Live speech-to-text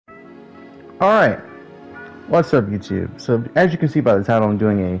Alright, what's up YouTube? So as you can see by the title, I'm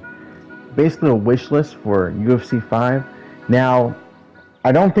doing basically a wish list for UFC 5. Now,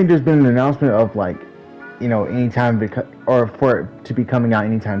 I don't think there's been an announcement of anytime or for it to be coming out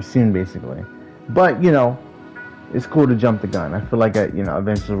anytime soon basically. But, it's cool to jump the gun. I feel like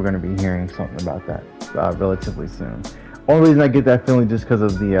eventually we're going to be hearing something about that relatively soon. Only reason I get that feeling just because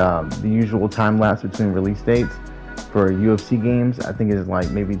of the usual time lapse between release dates for UFC games. I think is like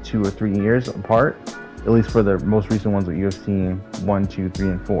maybe 2 or 3 years apart, at least for the most recent ones with UFC 1, 2, 3,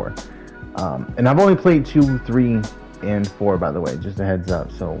 and 4. And I've only played 2, 3, and 4, by the way, just a heads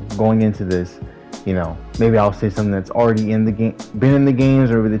up. So going into this, maybe I'll say something that's already in the game, been in the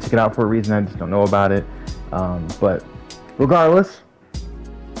games, or maybe they took it out for a reason I just don't know about it. But regardless,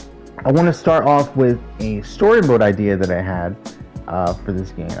 I want to start off with a story mode idea that I had for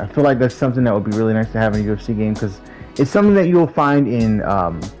this game. I feel like that's something that would be really nice to have in a UFC game because it's something that you'll find in.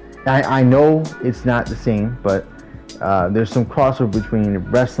 I know it's not the same, but there's some crossover between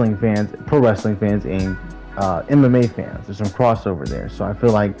wrestling fans, pro wrestling fans, and MMA fans. There's some crossover there, so I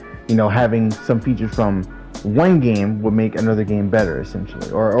feel like having some features from one game would make another game better,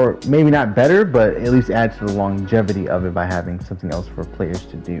 essentially, or maybe not better, but at least add to the longevity of it by having something else for players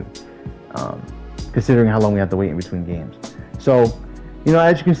to do, considering how long we have to wait in between games. So,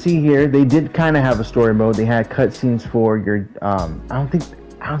 as you can see here, they did kind of have a story mode. They had cutscenes for your, I don't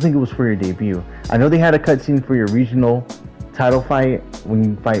think it was for your debut. I know they had a cutscene for your regional title fight when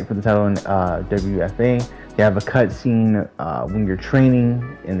you fight for the title in WFA. They have a cutscene when you're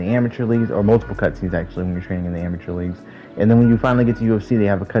training in the amateur leagues, or multiple cutscenes actually when you're training in the amateur leagues. And then when you finally get to UFC, they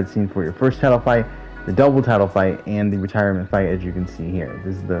have a cutscene for your first title fight, the double title fight, and the retirement fight, as you can see here.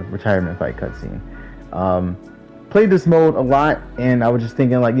 This is the retirement fight cutscene. Played this mode a lot, and I was just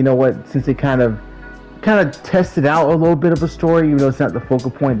thinking, like, since they kind of tested out a little bit of a story, even though it's not the focal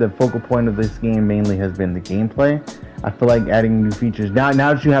point. The focal point of this game mainly has been the gameplay. I feel like adding new features now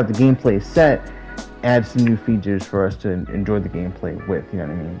that you have the gameplay set, add some new features for us to enjoy the gameplay with. You know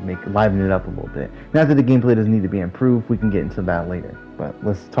what I mean? Liven it up a little bit. Not that the gameplay doesn't need to be improved. We can get into that later. But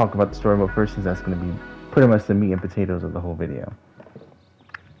let's talk about the story mode first, since that's going to be pretty much the meat and potatoes of the whole video.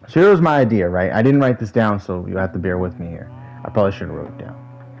 So here was my idea, right? I didn't write this down, so you have to bear with me here. I probably should have wrote it down.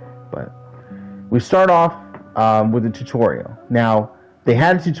 But we start off with a tutorial. Now, they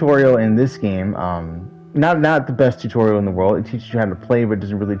had a tutorial in this game. Not the best tutorial in the world. It teaches you how to play, but it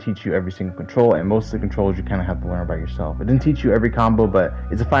doesn't really teach you every single control, and most of the controls you kind of have to learn by yourself. It didn't teach you every combo, but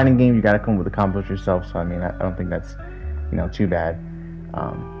it's a fighting game. You got to come up with the combos yourself, so I mean, I don't think that's, too bad.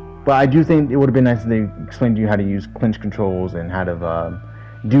 But I do think it would have been nice if they explained to you how to use clinch controls and how to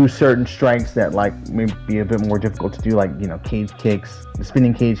do certain strikes that may be a bit more difficult to do, like cage kicks, the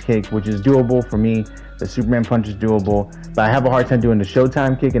spinning cage kick, which is doable for me. The Superman punch is doable, but I have a hard time doing the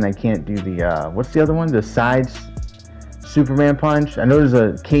Showtime kick, and I can't do the what's the other one? The sides Superman punch. I know there's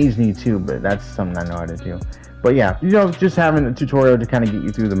a cage knee too, but that's something I know how to do. But yeah, just having a tutorial to kind of get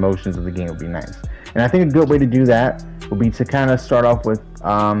you through the motions of the game would be nice. And I think a good way to do that would be to kind of start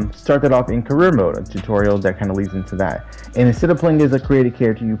that off in career mode, a tutorial that kind of leads into that. And instead of playing as a creative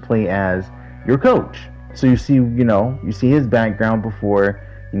character, you play as your coach. So you see, you see his background before,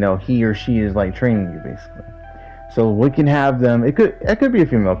 he or she is training you basically. So we can have them. It could be a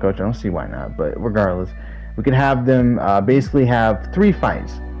female coach. I don't see why not. But regardless, we could have them basically have 3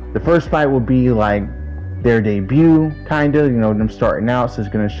 fights. The first fight will be their debut, kind of, them starting out. So it's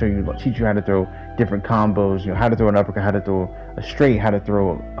going to teach you how to throw different combos, how to throw an uppercut, how to throw a straight, how to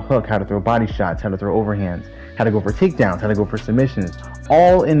throw a hook, how to throw body shots, how to throw overhands, how to go for takedowns, how to go for submissions,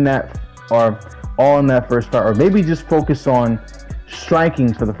 all in that first fight. Or maybe just focus on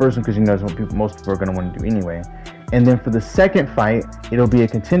striking for the first one, because that's what most people are going to want to do anyway. And then for the second fight, it'll be a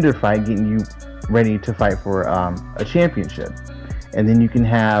contender fight, getting you ready to fight for a championship. And then you can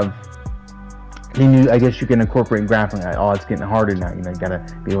have, I guess you can incorporate grappling. It's getting harder now. You gotta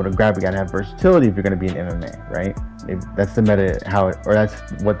be able to grab. You gotta have versatility if you're gonna be in MMA, right? That's the meta.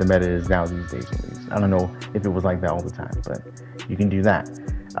 That's what the meta is now these days, at least. I don't know if it was like that all the time, but you can do that.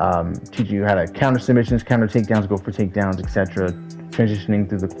 Teach you how to counter submissions, counter takedowns, go for takedowns, etc. Transitioning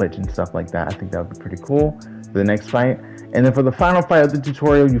through the clinch and stuff like that. I think that would be pretty cool for the next fight. And then for the final fight of the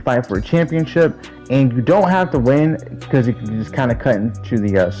tutorial, you fight for a championship, and you don't have to win, because you can just kind of cut into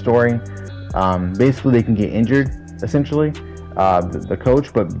the story. Basically, they can get injured, essentially, the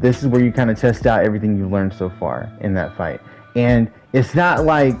coach, but this is where you kind of test out everything you've learned so far in that fight. And it's not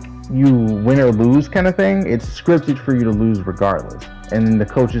like you win or lose kind of thing. It's scripted for you to lose regardless. And then the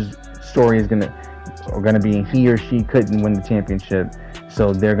coach's story is gonna be he or she couldn't win the championship,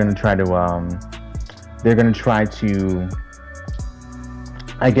 so they're gonna try to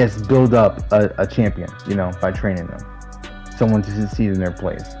I guess, build up a champion, you know, by training them. Someone to succeed in their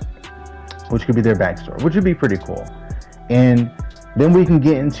place, which could be their backstory, which would be pretty cool. And then we can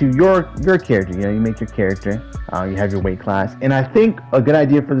get into your character. You know, you make your character, you have your weight class, and I think a good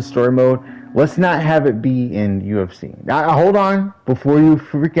idea for the story mode, let's not have it be in UFC. Now, hold on, before you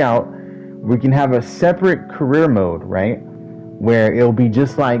freak out, we can have a separate career mode, right? Where it'll be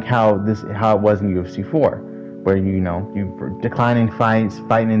just like how it was in UFC 4, where you declining fights,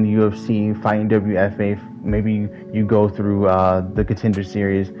 fighting in the UFC, fighting WFA. Maybe you go through the Contender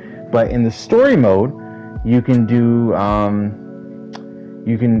Series, but in the story mode, you can do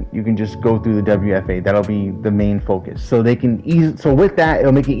you can just go through the WFA. That'll be the main focus. So they can so with that,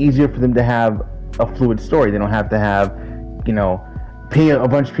 it'll make it easier for them to have a fluid story. They don't have to have, pay a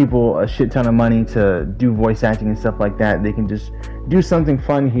bunch of people a shit ton of money to do voice acting and stuff like that. They can just do something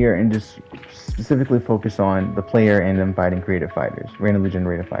fun here and just specifically focus on the player and them fighting creative fighters, randomly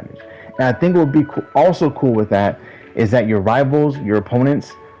generated fighters. And I think what would be also cool with that is that your rivals, your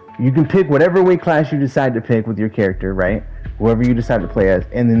opponents, you can pick whatever weight class you decide to pick with your character, right? Whoever you decide to play as,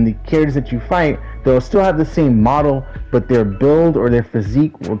 and then the characters that you fight, they'll still have the same model, but their build or their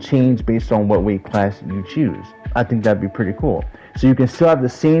physique will change based on what weight class you choose. I think that'd be pretty cool. So you can still have the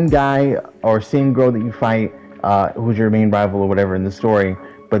same guy or same girl that you fight, who's your main rival or whatever in the story,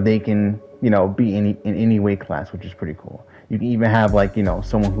 but they can, be in any weight class, which is pretty cool. You can even have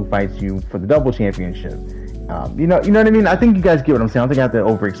someone who fights you for the double championship. You know what I mean? I think you guys get what I'm saying. I don't think I have to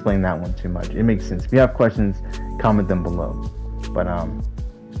over-explain that one too much. It makes sense. If you have questions, comment them below. But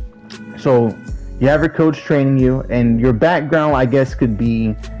so you have your coach training you, and your background, I guess, could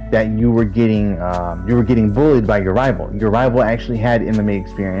be that you were getting bullied by your rival. Your rival actually had MMA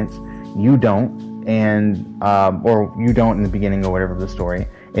experience. You don't, and or you don't in the beginning or whatever of the story.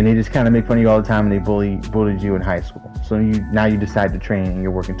 And they just kind of make fun of you all the time, and they bullied you in high school. So now you decide to train, and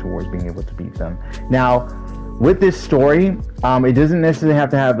you're working towards being able to beat them. Now, with this story, it doesn't necessarily have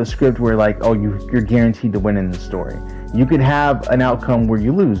to have a script where you're guaranteed to win in the story. You could have an outcome where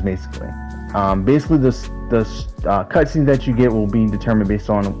you lose, basically. Basically, the cutscenes that you get will be determined based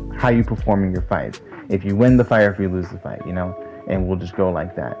on how you perform in your fights. If you win the fight or if you lose the fight, and we'll just go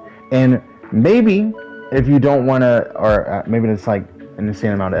like that. And maybe if you don't want to, or maybe it's like an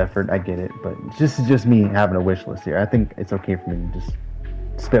insane amount of effort, I get it, but this is just me having a wish list here. I think it's okay for me to just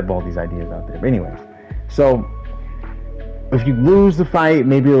spitball these ideas out there. But anyways, so if you lose the fight,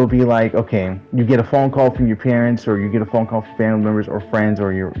 maybe it'll be like, okay, you get a phone call from your parents, or you get a phone call from family members or friends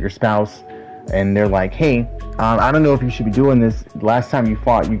or your spouse, and they're like, hey, I don't know if you should be doing this. Last time you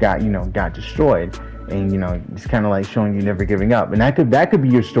fought, you got destroyed, and it's kind of like showing you never giving up. And that could be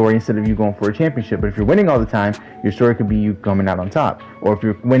your story instead of you going for a championship. But if you're winning all the time, your story could be you coming out on top. Or if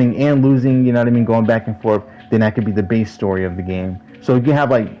you're winning and losing, going back and forth, then that could be the base story of the game. So you can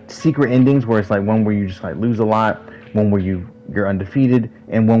have secret endings where it's one where you just lose a lot, one where you're undefeated,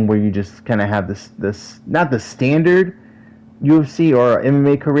 and one where you just kind of have this not the standard UFC or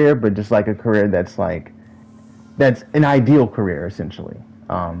MMA career, but just a career that's an ideal career, essentially.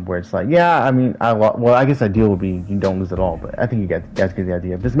 Where it's I guess ideal would be you don't lose at all, but I think you guys get the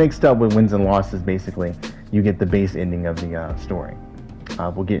idea. If it's mixed up with wins and losses, basically, you get the base ending of the story.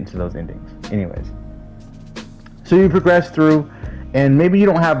 We'll get into those endings. Anyways, so you progress through, and maybe you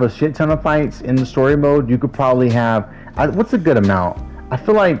don't have a shit ton of fights in the story mode. You could probably have, what's a good amount? I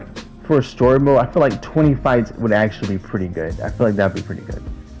feel like for a story mode, I feel like 20 fights would actually be pretty good. I feel like that'd be pretty good.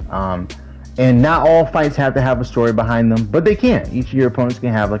 And not all fights have to have a story behind them, but they can. Each of your opponents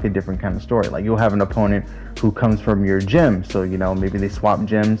can have a different kind of story. You'll have an opponent who comes from your gym, so maybe they swap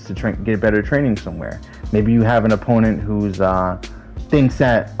gyms to get better training somewhere. Maybe you have an opponent who's thinks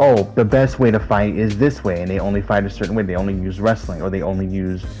that, the best way to fight is this way, and they only fight a certain way. They only use wrestling, or they only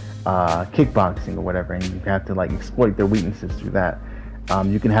use kickboxing or whatever, and you have to exploit their weaknesses through that.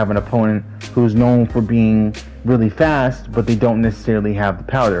 You can have an opponent who's known for being really fast, but they don't necessarily have the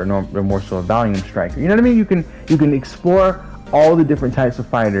power. They're more so a volume striker. You know what I mean? You can explore all the different types of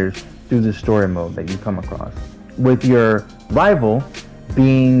fighters through the story mode that you come across. With your rival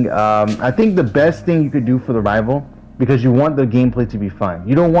being, I think the best thing you could do for the rival, because you want the gameplay to be fun.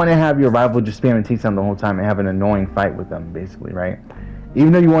 You don't want to have your rival just spam and takedown the whole time and have an annoying fight with them, basically, right?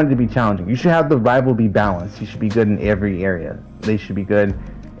 Even though you want it to be challenging, you should have the rival be balanced. He should be good in every area. They should be good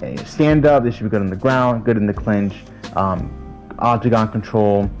stand up. They should be good on the ground, good in the clinch, octagon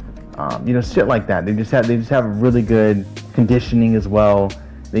control, shit like that. They just have really good conditioning as well.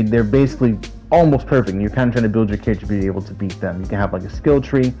 They're basically almost perfect. And you're kind of trying to build your character to be able to beat them. You can have a skill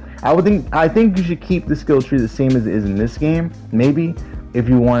tree. I think you should keep the skill tree the same as it is in this game, maybe, if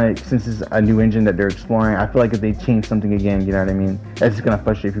you want it, since it's a new engine that they're exploring, I feel like if they change something again, you know what I mean, that's just going to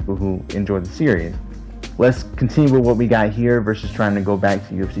frustrate people who enjoy the series. Let's continue with what we got here versus trying to go back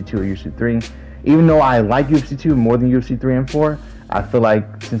to UFC 2 or UFC 3. Even though I like UFC 2 more than UFC 3 and 4, I feel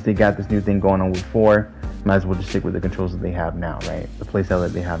like since they got this new thing going on with 4, might as well just stick with the controls that they have now, right? The playstyle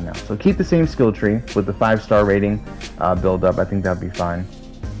that they have now. So keep the same skill tree with the 5-star rating build up. I think that'd be fine.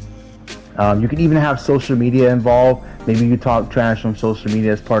 You can even have social media involved. Maybe you talk trash on social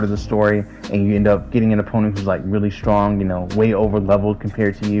media as part of the story, and you end up getting an opponent who's like really strong, you know, way over leveled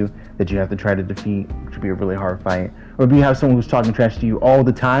compared to you, that you have to try to defeat, which would be a really hard fight. Or if you have someone who's talking trash to you all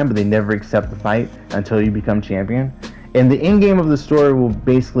the time, but they never accept the fight until you become champion. And the end game of the story will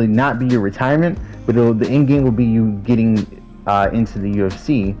basically not be your retirement, but the end game will be you getting into the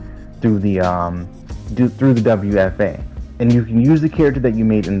UFC through the WFA. And you can use the character that you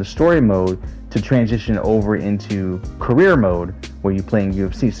made in the story mode to transition over into career mode where you play in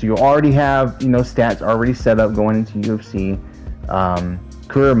UFC. So you already have, you know, stats already set up going into UFC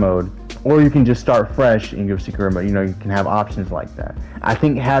career mode, or you can just start fresh in UFC career mode. You know, you can have options like that. I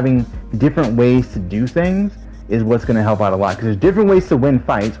think having different ways to do things is what's going to help out a lot, because there's different ways to win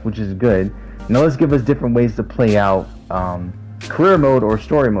fights, which is good. Now let's give us different ways to play out career mode or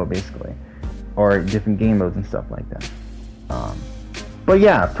story mode, basically, or different game modes and stuff like that. But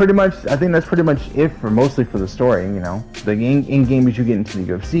yeah, pretty much, I think that's pretty much it for mostly for the story. You know, the in game as you get into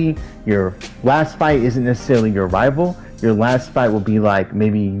the UFC, your last fight isn't necessarily your rival. Your last fight will be like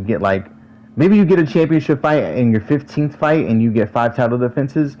maybe you get a championship fight in your 15th fight, and you get 5 title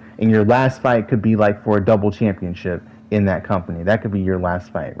defenses, and your last fight could be like for a double championship in that company. That could be your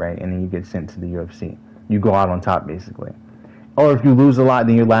last fight, right? And then you get sent to the UFC. You go out on top, basically. Or if you lose a lot,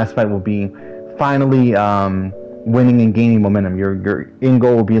 then your last fight will be finally winning and gaining momentum. Your end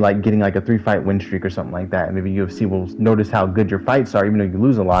goal will be like getting like a 3-fight win streak or something like that. And maybe UFC will notice how good your fights are, even though you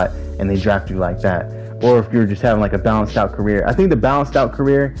lose a lot, and they draft you like that. Or if you're just having like a balanced out career. I think the balanced out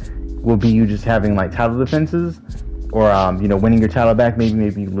career will be you just having like title defenses, or you know, winning your title back.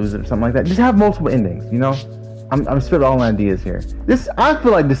 Maybe you lose it or something like that. Just have multiple endings. You know, I'm spitting all ideas here. I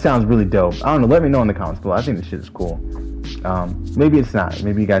feel like this sounds really dope. I don't know. Let me know in the comments below. I think this shit is cool. Maybe it's not.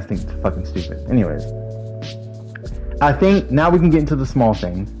 Maybe you guys think it's fucking stupid. Anyways, I think now we can get into the small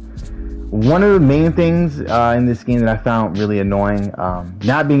things. One of the main things in this game that I found really annoying,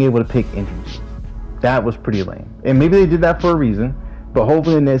 not being able to pick entries. That was pretty lame. And maybe they did that for a reason, but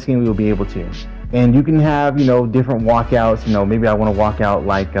hopefully in this game we will be able to. And you can have, you know, different walkouts. You know, maybe I want to walk out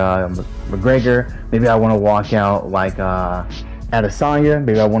like McGregor. Maybe I want to walk out like Adesanya.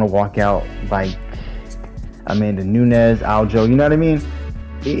 Maybe I want to walk out like Amanda Nunes, Aljo. You know what I mean?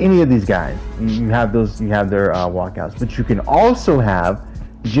 Any of these guys, you have those. You have their walkouts. But you can also have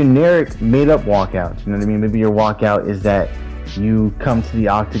generic made-up walkouts. You know what I mean? Maybe your walkout is that you come to the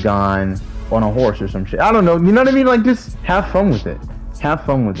octagon on a horse or some shit. I don't know. You know what I mean? Like, just have fun with it. Have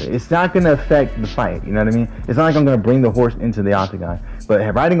fun with it. It's not going to affect the fight. You know what I mean? It's not like I'm going to bring the horse into the octagon. But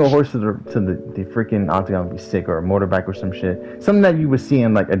riding a horse to the freaking octagon would be sick, or a motorbike or some shit. Something that you would see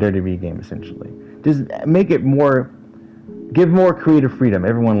in like a WWE game, essentially. Just make it more... Give more creative freedom.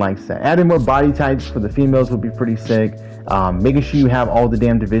 Everyone likes that. Adding more body types for the females would be pretty sick. Making sure you have all the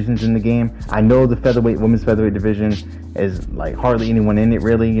damn divisions in the game. I know the women's featherweight division is like hardly anyone in it,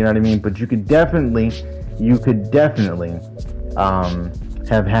 really. You know what I mean? But you could definitely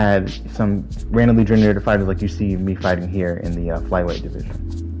have had some randomly generated fighters like you see me fighting here in the flyweight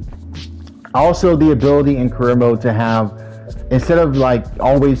division. Also, the ability in career mode to have, instead of like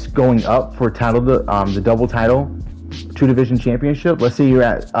always going up for the double title, 2-division championship. Let's say you're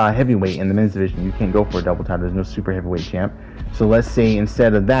at heavyweight in the men's division. You can't go for a double title. There's no super heavyweight champ. So let's say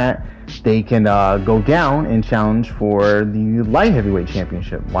instead of that, they can go down and challenge for the light heavyweight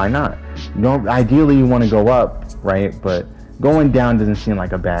championship. Why not? Ideally, you want to go up, right? But going down doesn't seem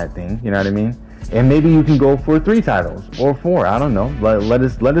like a bad thing. You know what I mean? And maybe you can go for 3 titles or 4. I don't know. Let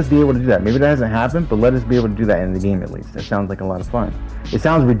us be able to do that. Maybe that hasn't happened, but let us be able to do that in the game at least. That sounds like a lot of fun. It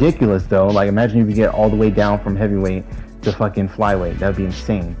sounds ridiculous though. Like, imagine if you get all the way down from heavyweight to fucking flyweight. That'd be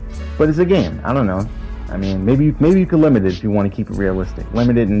insane. But it's a game. I don't know. I mean, maybe you could limit it if you want to keep it realistic.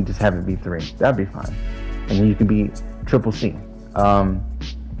 Limit it and just have it be 3. That'd be fine. And then you can be triple C. The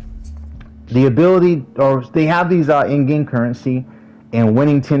ability, or they have these in-game currency, and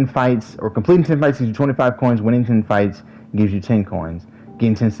winning 10 fights or completing 10 fights gives you 25 coins. Winning 10 fights gives you 10 coins.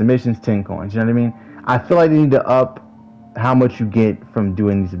 Getting 10 submissions, 10 coins. You know what I mean? I feel like they need to up how much you get from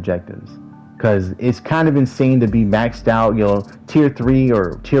doing these objectives, because it's kind of insane to be maxed out, you know, tier 3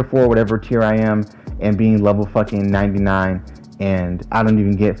 or tier 4, whatever tier I am, and being level fucking 99, and I don't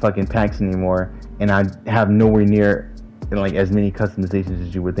even get fucking packs anymore, and I have nowhere near like as many customizations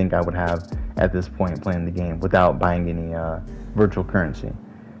as you would think I would have at this point playing the game without buying any virtual currency.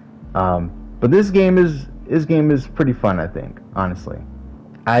 But this game is pretty fun, I think. Honestly,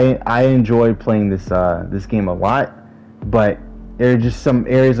 I enjoy playing this game a lot, but there are just some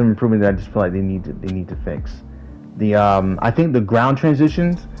areas of improvement that I just feel like they need to fix. I think the ground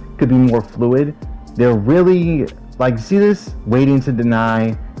transitions could be more fluid. They're really like, see this waiting to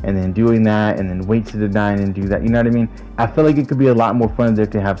deny and then doing that and then wait to deny and then do that. You know what I mean? I feel like it could be a lot more fun there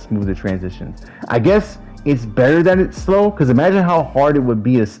to have smoother transitions. I guess it's better that it's slow, because imagine how hard it would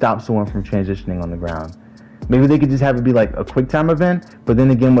be to stop someone from transitioning on the ground. Maybe they could just have it be like a quick time event, but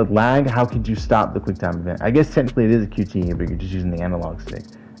then again with lag, how could you stop the quick time event? I guess technically it is a QTE, but you're just using the analog stick.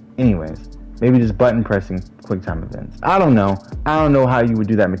 Anyways, maybe just button pressing quick time events. I don't know how you would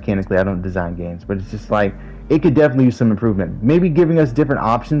do that mechanically. I don't design games, but it's just like, it could definitely use some improvement. Maybe giving us different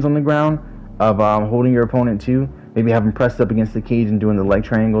options on the ground of holding your opponent too. Maybe have him pressed up against the cage and doing the leg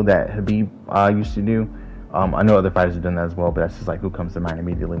triangle that Habib used to do. I know other fighters have done that as well, but that's just like who comes to mind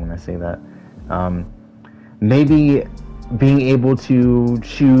immediately when I say that. Maybe being able to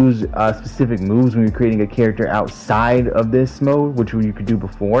choose specific moves when you're creating a character outside of this mode, which you could do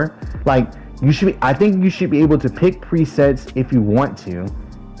before. Like, I think you should be able to pick presets if you want to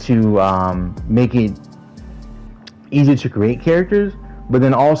make it easier to create characters, but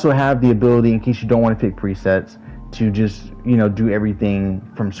then also have the ability, in case you don't want to pick presets, to just, you know, do everything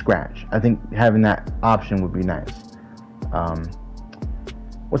from scratch. I think having that option would be nice.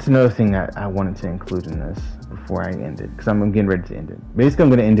 What's another thing that I wanted to include in this before I end it? Because I'm getting ready to end it. Basically, I'm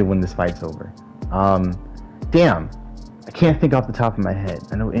going to end it when this fight's over. Damn. I can't think off the top of my head.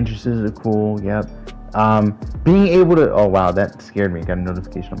 I know interests are cool. Yep. Being able to... Oh, wow. That scared me. Got a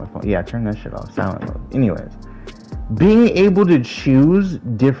notification on my phone. Yeah, turn that shit off. Silent mode. Anyways. Being able to choose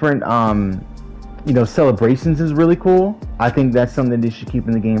different... you know, celebrations is really cool. I think that's something they should keep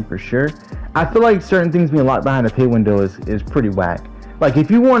in the game for sure. I feel like certain things being locked behind a pay window is pretty whack. Like,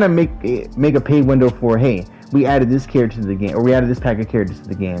 if you want to make a pay window for, hey, we added this character to the game, or we added this pack of characters to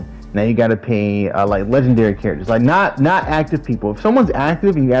the game, now you got to pay like legendary characters, like not active people. If someone's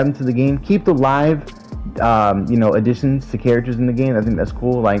active and you add them to the game, keep the live you know, additions to characters in the game. I think that's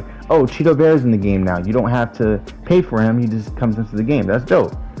cool. Like, oh, Cheeto Bear's in the game now, you don't have to pay for him, he just comes into the game. That's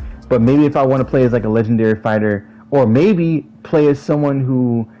dope. But maybe if I want to play as like a legendary fighter, or maybe play as someone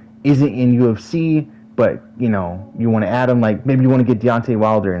who isn't in UFC, but, you know, you want to add him, like maybe you want to get Deontay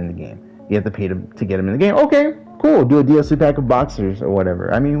Wilder in the game. You have to pay to get him in the game. Okay, cool. Do a DLC pack of boxers or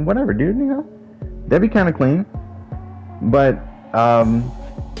whatever. I mean, whatever, dude, you know. That'd be kind of clean. But,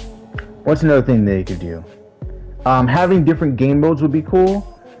 what's another thing they could do? Having different game modes would be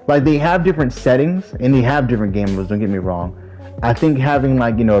cool. Like, they have different settings, and they have different game modes, don't get me wrong. I think having,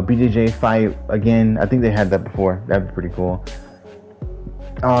 like, you know, a BJJ fight, again, I think they had that before. That'd be pretty cool.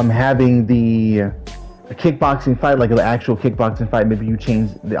 Having a kickboxing fight, like an actual kickboxing fight, maybe you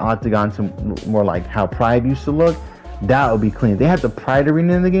change the octagon to more like how Pride used to look. That would be clean. If they had the Pride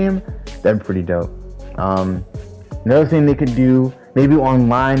arena in the game, that'd be pretty dope. Another thing they could do, maybe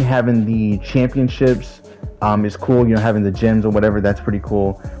online, having the championships is cool. You know, having the gyms or whatever, that's pretty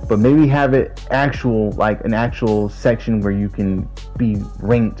cool. But maybe have it actual, like an actual section where you can be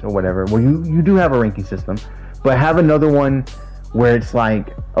ranked or whatever. Well, you do have a ranking system, but have another one where it's like,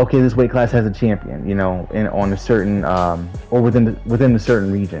 okay, this weight class has a champion, you know, on a certain or within a certain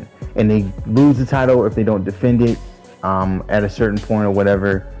region, and they lose the title if they don't defend it at a certain point or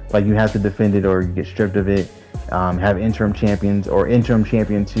whatever. Like, you have to defend it or you get stripped of it. Have interim champions or interim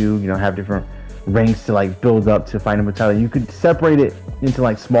champion 2, you know, have different ranks to like build up to fight him a title. You could separate it into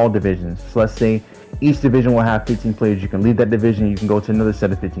like small divisions. So let's say each division will have 15 players. You can leave that division, you can go to another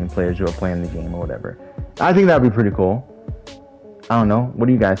set of 15 players who are playing the game or whatever. I think that would be pretty cool. I don't know. What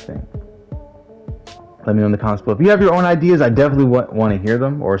do you guys think? Let me know in the comments below. If you have your own ideas, I definitely want to hear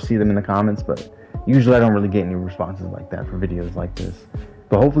them or see them in the comments, but usually I don't really get any responses like that for videos like this.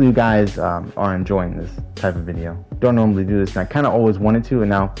 But hopefully you guys are enjoying this type of video. Don't normally do this, and I kind of always wanted to, and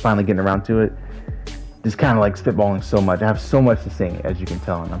now finally getting around to it. Just kind of like spitballing so much. I have so much to say, as you can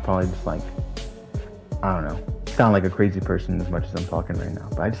tell, and I'm probably just like, I don't know, sound like a crazy person as much as I'm talking right now.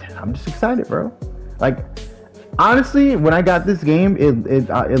 But I'm just excited, bro. Like, honestly, when I got this game, it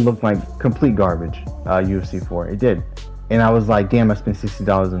looked like complete garbage, UFC 4. It did. And I was like, damn, I spent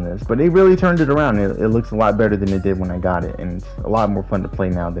 $60 on this. But they really turned it around. It looks a lot better than it did when I got it. And it's a lot more fun to play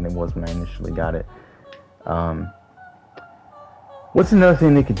now than it was when I initially got it. What's another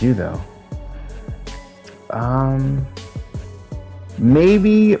thing they could do, though?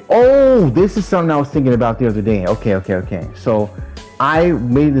 Maybe... Oh, this is something I was thinking about the other day. Okay. So, I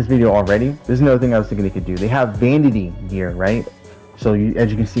made this video already. There's another thing I was thinking they could do. They have vanity gear, right? So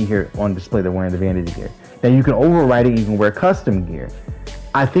as you can see here on display, they're wearing the vanity gear. Now you can override it. You can wear custom gear.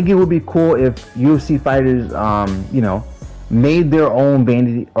 I think it would be cool if UFC fighters, you know, made their own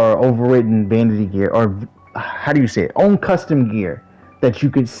vanity or overridden vanity gear, or how do you say it? Own custom gear that you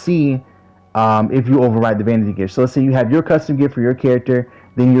could see if you override the vanity gear. So let's say you have your custom gear for your character.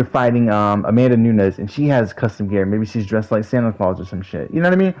 Then you're fighting Amanda Nunes, and she has custom gear. Maybe she's dressed like Santa Claus or some shit. You know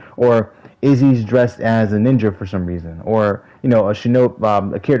what I mean? Or Izzy's dressed as a ninja for some reason. Or, you know, a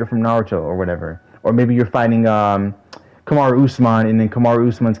Shinobi, a character from Naruto or whatever. Or maybe you're fighting Kamaru Usman, and then Kamaru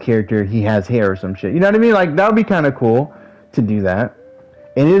Usman's character, he has hair or some shit. You know what I mean? Like, that would be kind of cool to do that.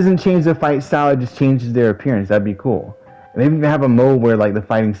 And it doesn't change the fight style, it just changes their appearance. That'd be cool. Maybe even have a mode where, like, the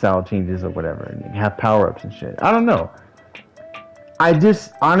fighting style changes or whatever. And you have power-ups and shit. I don't know. I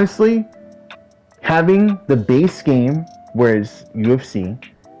just, honestly, having the base game where it's UFC,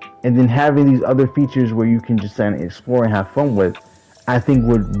 and then having these other features where you can just kind of explore and have fun with, I think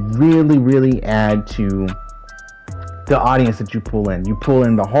would really, really add to the audience that you pull in. You pull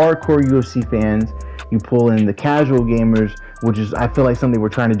in the hardcore UFC fans, you pull in the casual gamers, which is, I feel like something we're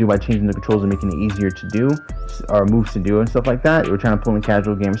trying to do by changing the controls and making it easier to do, or moves to do and stuff like that. We're trying to pull in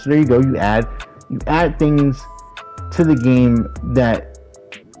casual gamers. So there you go, you add things to the game that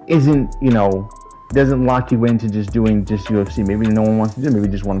isn't, you know, doesn't lock you into just doing just UFC. Maybe no one wants to do it. Maybe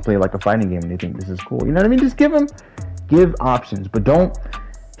just want to play like a fighting game and they think this is cool. You know what I mean? Just give options, but don't.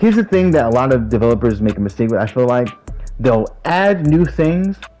 Here's the thing that a lot of developers make a mistake with. I feel like they'll add new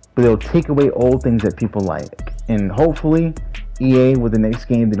things, but they'll take away old things that people like. And hopefully, EA with the next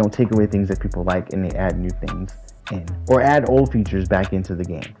game, they don't take away things that people like and they add new things in, or add old features back into the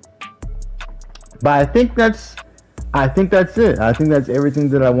game. But I think that's it. I think that's everything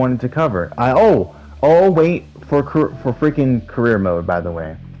that I wanted to cover. Wait for freaking career mode, by the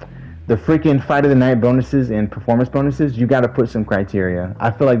way. The freaking fight of the night bonuses and performance bonuses, you got to put some criteria.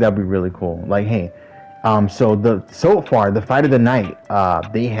 I feel like that'd be really cool. Like, hey, so far the fight of the night,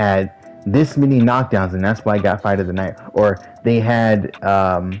 they had this many knockdowns, and that's why I got fight of the night. Or they had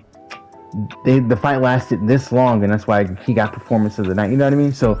the fight lasted this long, and that's why he got performance of the night. You know what I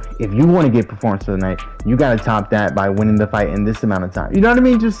mean? So if you want to get performance of the night, you got to top that by winning the fight in this amount of time. You know what I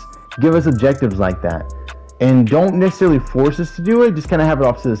mean? Just give us objectives like that, and don't necessarily force us to do it. Just kind of have it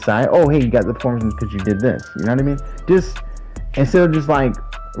off to the side. Oh, hey, you got the performance because you did this. You know what I mean? Just instead of just like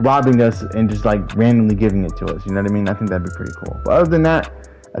robbing us and just like randomly giving it to us. You know what I mean? I think that'd be pretty cool. But other than that,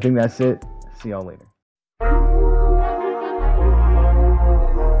 I think that's it. See y'all later.